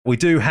We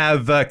do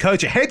have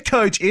head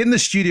coach in the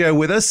studio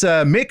with us,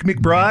 Mick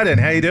McBride, and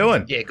how you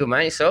doing? Yeah, good,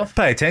 mate. Yourself?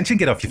 Pay attention,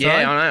 get off your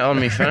phone. Yeah, I know, on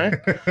my phone.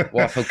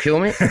 Wife will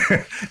kill me.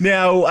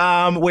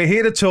 Now, we're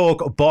here to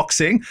talk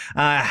boxing.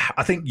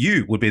 I think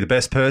you would be the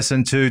best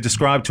person to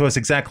describe to us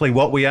exactly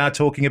what we are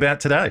talking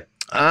about today.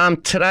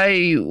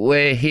 Today,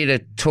 we're here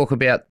to talk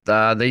about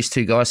these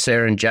two guys,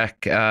 Sarah and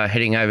Jack,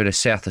 heading over to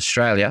South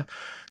Australia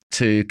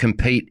to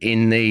compete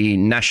in the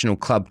National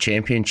Club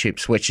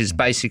Championships, which is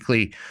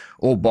basically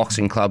all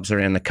boxing clubs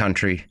around the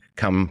country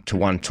come to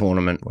one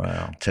tournament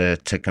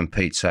to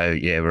compete. So,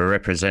 yeah, we're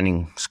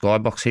representing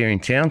Skybox here in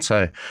town.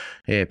 So,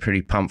 yeah,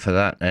 pretty pumped for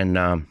that.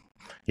 And,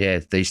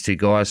 these two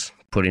guys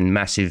put in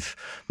massive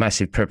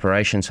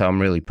preparation. So I'm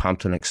really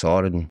pumped and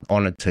excited and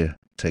honoured to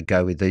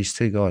go with these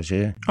two guys,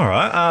 yeah. All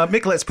right.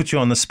 Mick, let's put you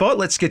on the spot.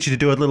 Let's get you to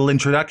do a little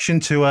introduction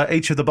to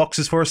each of the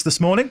boxers for us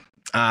this morning.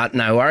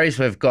 No worries.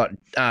 We've got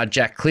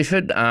Jack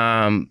Clifford,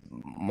 my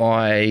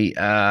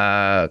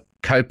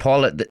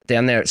co-pilot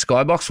down there at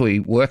Skybox. We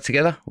work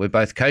together. We're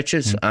both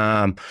coaches.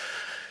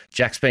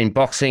 Jack's been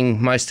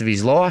boxing most of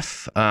his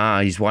life.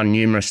 He's won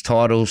numerous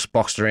titles,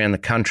 boxed around the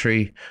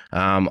country.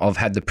 I've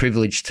had the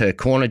privilege to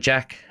corner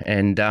Jack,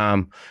 and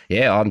I'm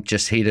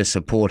just here to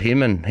support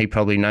him, and he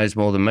probably knows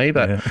more than me,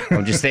 but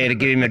I'm just there to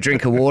give him a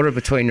drink of water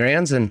between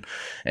rounds. And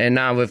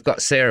we've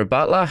got Sarah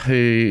Butler,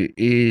 who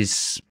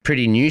is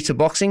pretty new to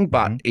boxing,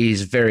 but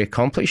is very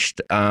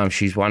accomplished.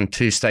 She's won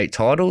 2 state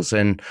titles,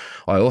 and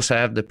I also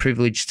have the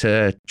privilege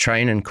to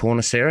train and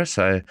corner Sarah.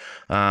 So,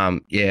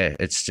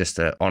 it's just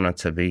an honour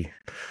to be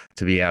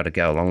able to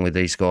go along with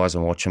these guys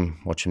and watch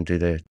them do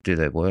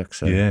their work.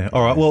 So yeah,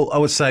 all right. Well, I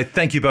would say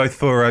thank you both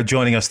for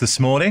joining us this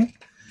morning,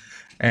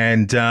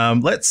 and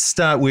let's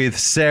start with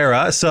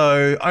Sarah.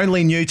 So,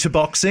 only new to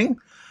boxing.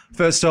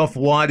 First off,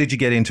 why did you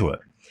get into it?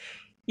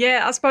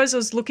 Yeah, I suppose I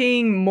was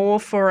looking more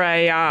for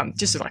a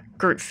just like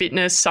group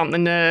fitness,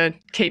 something to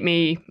keep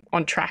me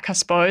on track, I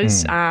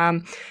suppose.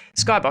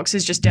 Skybox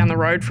is just down the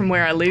road from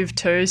where I live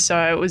too,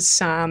 so it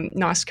was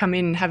nice to come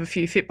in and have a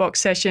few fitbox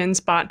sessions.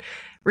 But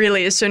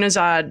really, as soon as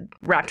I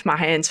wrapped my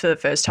hands for the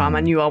first time,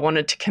 I knew I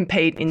wanted to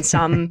compete in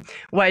some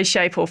way,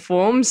 shape or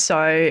form.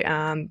 So,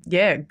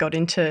 got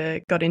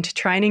into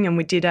training, and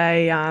we did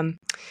a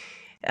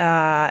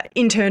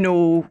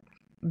internal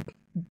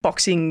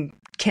boxing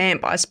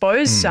camp, I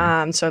suppose.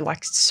 So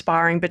like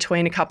sparring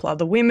between a couple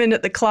other women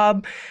at the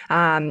club.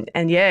 On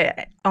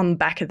the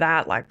back of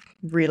that, like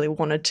really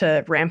wanted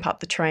to ramp up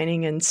the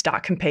training and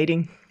start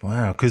competing.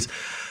 Wow. Because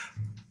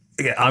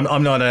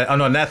I'm not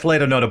an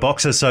athlete, I'm not a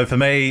boxer. So for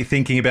me,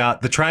 thinking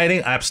about the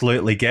training, I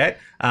absolutely get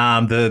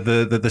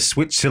the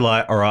switch to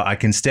like, all right, I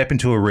can step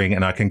into a ring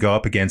and I can go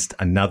up against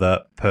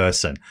another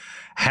person.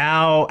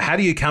 How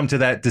do you come to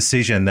that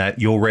decision that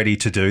you're ready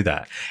to do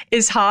that?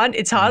 It's hard.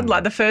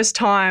 Like the first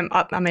time,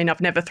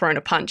 I've never thrown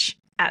a punch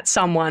at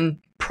someone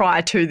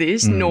prior to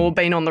this, nor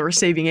been on the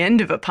receiving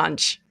end of a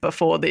punch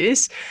before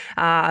this.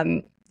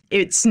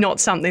 It's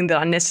not something that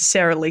I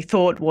necessarily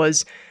thought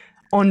was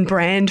on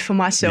brand for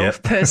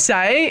myself per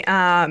se.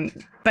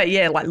 But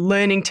yeah, like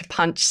learning to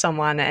punch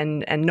someone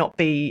and not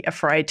be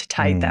afraid to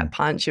take that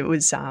punch, it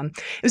was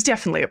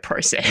definitely a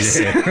process.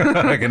 Yeah,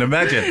 I can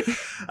imagine.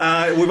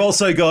 We've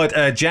also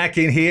got Jack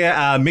in here.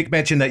 Mick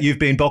mentioned that you've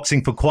been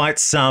boxing for quite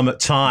some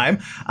time.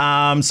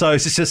 So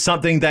is this just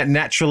something that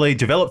naturally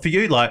developed for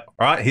you? Like,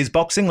 all right, here's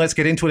boxing, let's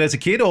get into it as a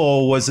kid,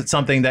 or was it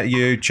something that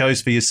you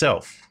chose for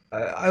yourself?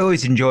 I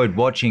always enjoyed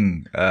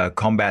watching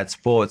combat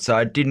sports, so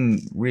I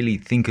didn't really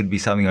think it'd be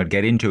something I'd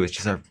get into. It's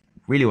just I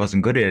really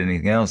wasn't good at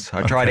anything else.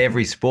 I tried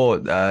every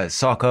sport,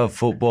 soccer,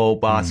 football,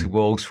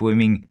 basketball,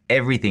 swimming,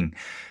 everything.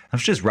 I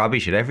was just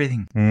rubbish at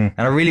everything. And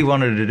I really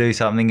wanted to do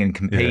something and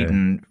compete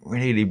and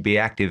really be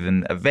active.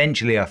 And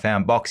eventually I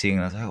found boxing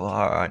and I was like, well,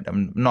 all right,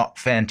 I'm not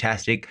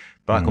fantastic,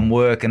 but I can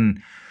work.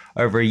 And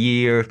over a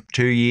year,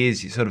 2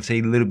 years, you sort of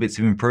see little bits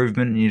of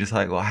improvement and you're just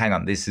like, well, hang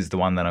on, this is the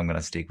one that I'm going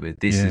to stick with.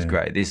 This is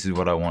great. This is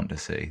what I want to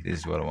see. This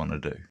is what I want to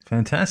do.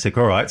 Fantastic.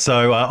 All right.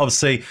 So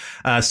obviously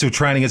still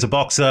training as a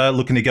boxer,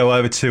 looking to go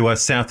over to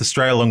South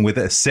Australia along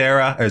with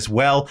Sarah as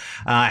well.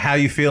 How are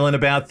you feeling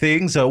about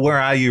things? Where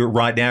are you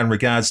right now in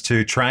regards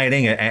to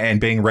training and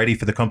being ready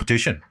for the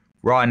competition?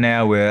 Right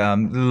now we're a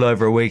little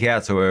over a week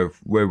out, so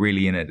we're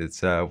really in it.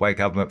 It's wake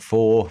up at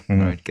 4,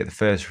 get the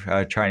first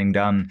training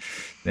done,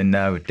 then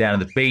we're down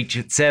to the beach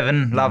at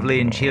 7,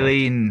 lovely and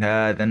chilly, and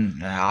then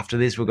after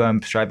this we're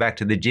going straight back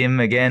to the gym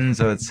again.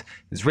 So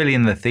it's really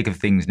in the thick of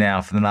things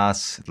now for the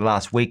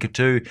last week or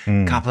two.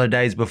 A couple of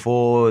days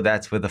before,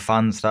 that's where the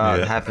fun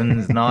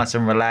happens. Nice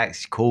and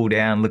relaxed, cool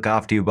down, look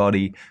after your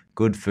body,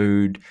 good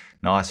food,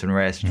 nice and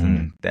rest,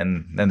 and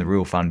then the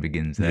real fun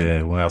begins then.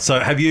 Yeah, wow.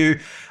 So have you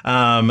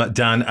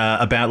done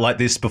a bout like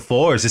this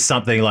before? Is this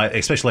something like,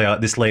 especially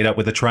this lead up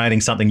with the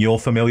training, something you're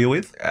familiar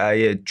with?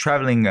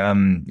 Travelling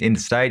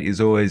interstate is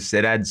always,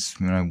 it adds,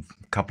 a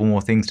couple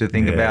more things to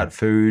think about,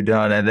 food.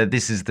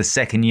 This is the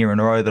second year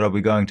in a row that I'll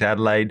be going to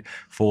Adelaide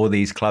for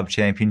these club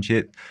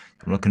championship.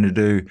 I'm looking to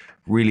do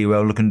really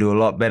well, looking to do a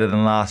lot better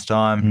than last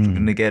time,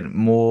 looking to get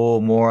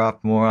more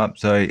up.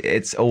 So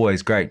it's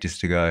always great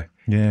just to go.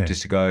 Yeah.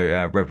 just to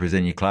go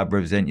represent your club,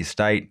 represent your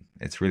state.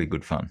 It's really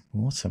good fun.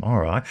 Awesome. All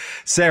right.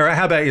 Sarah,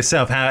 how about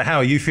yourself? How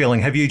are you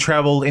feeling? Have you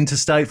travelled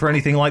interstate for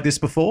anything like this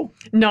before?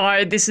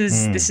 No, this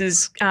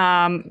is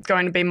going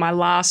to be my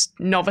last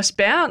novice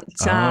bout.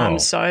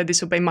 So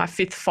this will be my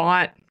 5th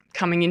fight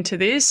coming into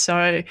this.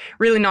 So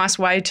really nice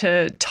way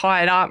to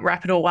tie it up,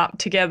 wrap it all up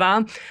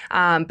together.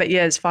 But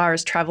yeah, as far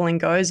as travelling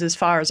goes, as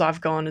far as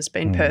I've gone has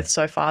been Perth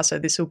so far. So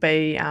this will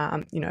be,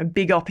 a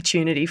big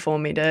opportunity for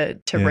me to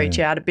reach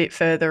out a bit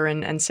further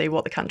and see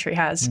what the country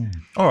has.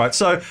 All right.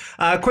 So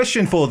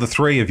question for the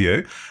three of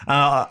you.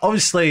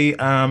 Obviously,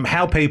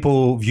 how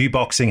people view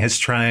boxing has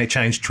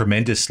changed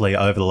tremendously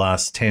over the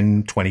last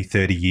 10, 20,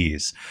 30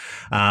 years.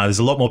 There's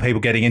a lot more people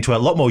getting into it, a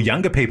lot more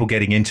younger people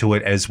getting into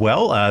it as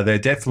well. They're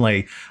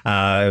definitely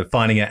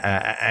finding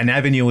an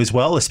avenue as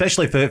well,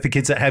 especially for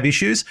kids that have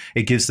issues.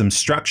 It gives them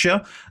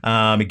structure.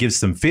 It gives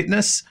them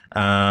fitness.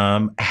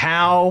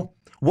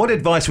 What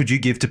advice would you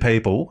give to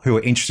people who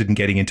are interested in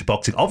getting into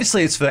boxing?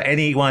 Obviously, it's for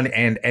anyone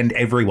and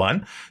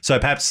everyone. So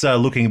perhaps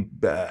looking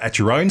at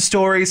your own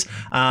stories,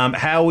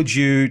 how would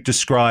you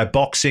describe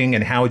boxing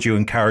and how would you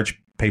encourage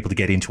people to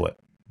get into it?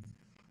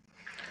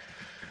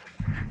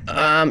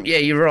 Yeah,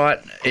 you're right.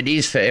 It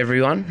is for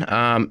everyone.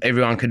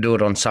 Everyone can do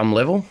it on some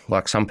level.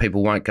 Like some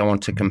people won't go on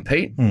to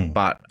compete,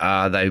 but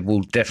they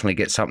will definitely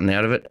get something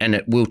out of it, and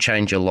it will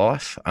change your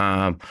life.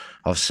 I've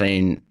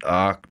seen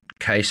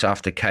case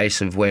after case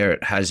of where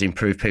it has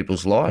improved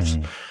people's lives,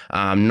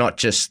 not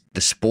just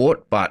the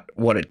sport, but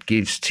what it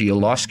gives to your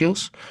life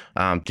skills,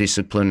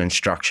 discipline and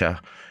structure.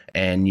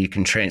 And you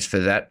can transfer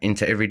that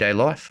into everyday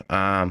life.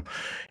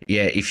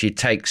 If you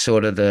take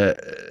sort of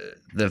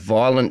the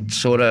violent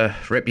sort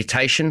of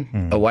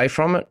reputation away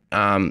from it,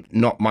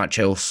 not much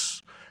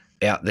else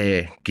out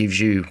there gives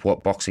you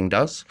what boxing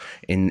does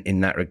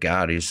in that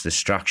regard, is the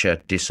structure,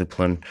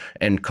 discipline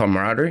and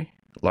camaraderie.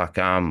 Like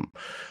I'm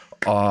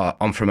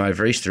from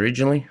over east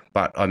originally,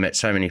 but I met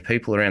so many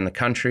people around the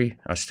country.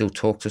 I still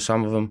talk to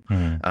some of them.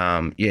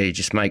 You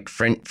just make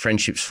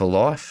friendships for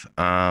life,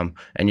 and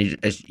you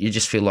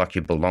just feel like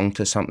you belong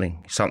to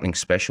something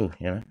special,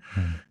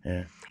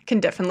 Yeah. Can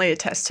definitely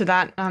attest to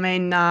that. I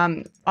mean,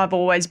 I've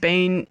always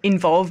been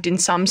involved in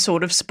some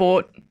sort of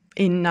sport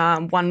in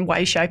one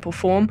way, shape or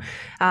form,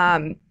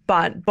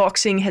 but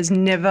boxing has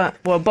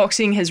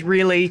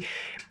really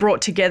brought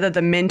together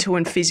the mental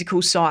and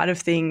physical side of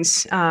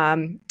things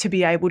to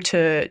be able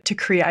to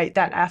create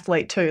that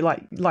athlete too.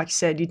 Like you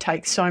said, you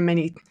take so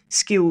many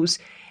skills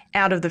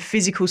out of the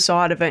physical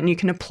side of it and you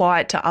can apply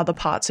it to other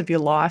parts of your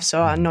life.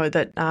 So I know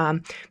that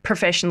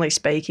professionally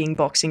speaking,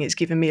 boxing has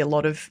given me a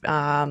lot of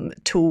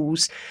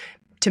tools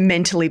to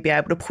mentally be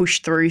able to push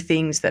through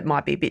things that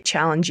might be a bit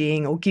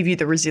challenging, or give you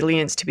the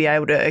resilience to be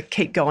able to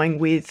keep going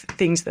with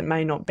things that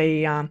may not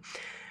be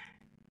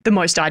the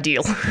most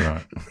ideal.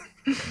 Right.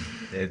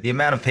 Yeah, the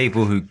amount of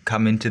people who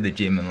come into the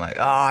gym and like,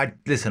 I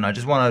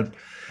just want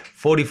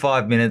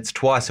 45 minutes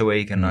twice a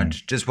week and I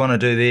just want to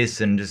do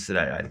this and just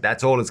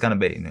that's all it's going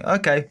to be.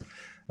 Okay.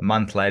 A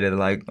month later, they're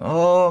like,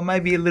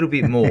 maybe a little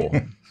bit more.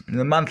 And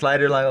a month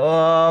later,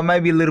 like,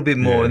 maybe a little bit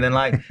more. Yeah. And then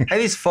like,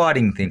 hey, this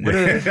fighting thing, what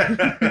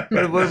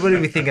are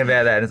we thinking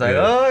about that? And it's like,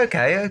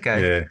 okay.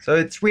 Yeah. So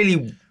it's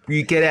really,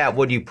 you get out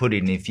what you put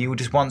in. If you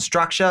just want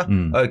structure,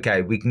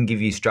 okay, we can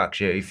give you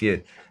structure. If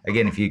you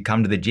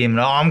come to the gym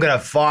and, I'm going to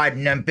fight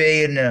and be,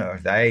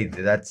 hey,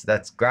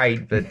 that's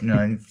great. But,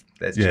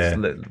 that's just a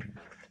little...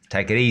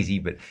 Take it easy,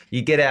 but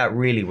you get out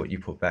really what you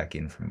put back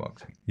in from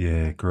boxing.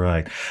 Yeah,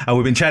 great.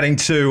 We've been chatting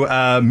to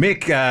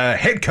Mick,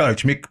 head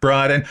coach Mick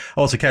Bryden,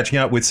 also catching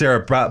up with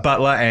Sarah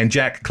Butler and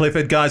Jack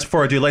Clifford. Guys,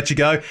 before I do let you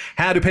go,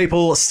 how do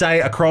people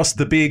stay across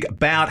the big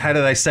bout? How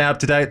do they stay up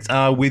to date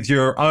with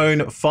your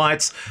own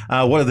fights?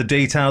 What are the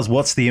details?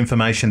 What's the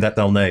information that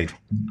they'll need?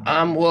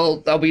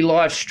 Well, they'll be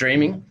live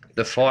streaming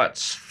the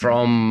fights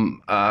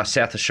from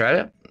South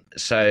Australia.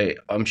 So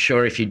I'm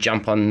sure if you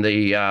jump on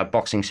the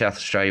Boxing South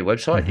Australia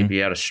website, you'll be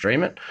able to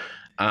stream it.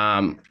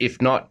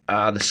 If not,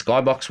 the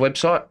Skybox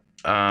website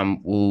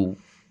will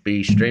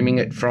be streaming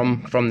it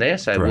from there.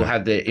 So we'll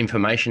have the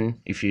information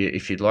if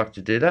you'd like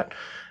to do that.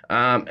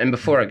 And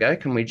before I go,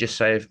 can we just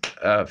say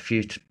a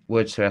few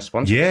words to our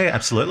sponsors? Yeah,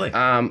 absolutely.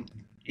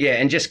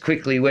 And just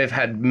quickly, we've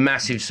had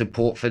massive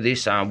support for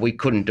this. We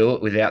couldn't do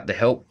it without the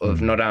help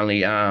of not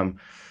only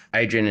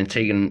Adrian and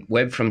Tegan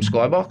Webb from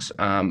Skybox,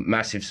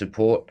 massive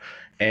support.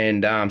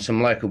 And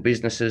some local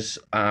businesses,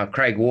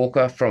 Craig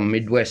Walker from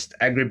Midwest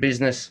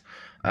Agribusiness,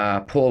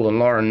 Paul and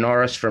Lauren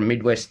Norris from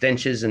Midwest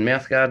Dentures and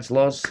Mouthguards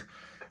Loz,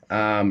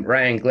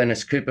 Ray and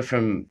Glennis Cooper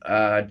from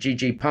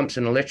GG Pumps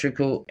and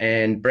Electrical,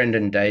 and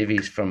Brendan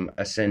Davies from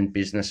Ascend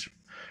Business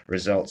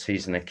Results.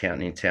 He's an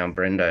accountant in town,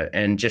 Brendo.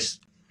 And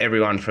just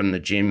everyone from the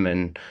gym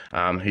and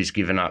who's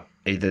given up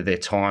either their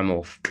time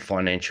or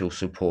financial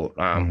support.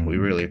 We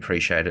really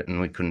appreciate it, and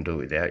we couldn't do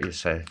it without you.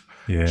 So...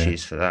 Yeah.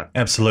 Cheers for that.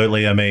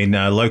 Absolutely. I mean,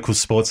 local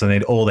sports, they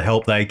need all the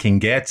help they can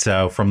get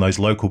from those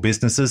local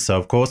businesses. So,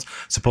 of course,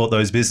 support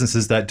those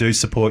businesses that do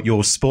support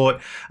your sport.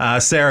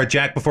 Sarah,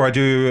 Jack, before I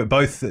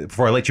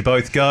let you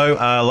both go,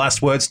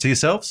 last words to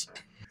yourselves?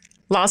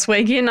 last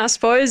weekend, I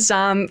suppose.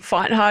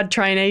 Fight hard,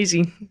 train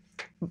easy.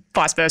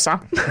 Vice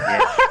versa.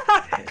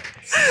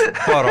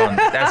 Spot on.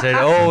 That's it.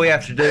 All we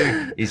have to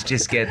do is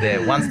just get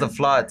there. Once the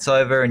flight's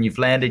over and you've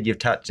landed, you've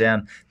touched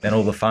down, then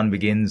all the fun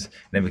begins.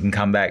 Then we can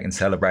come back and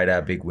celebrate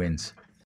our big wins.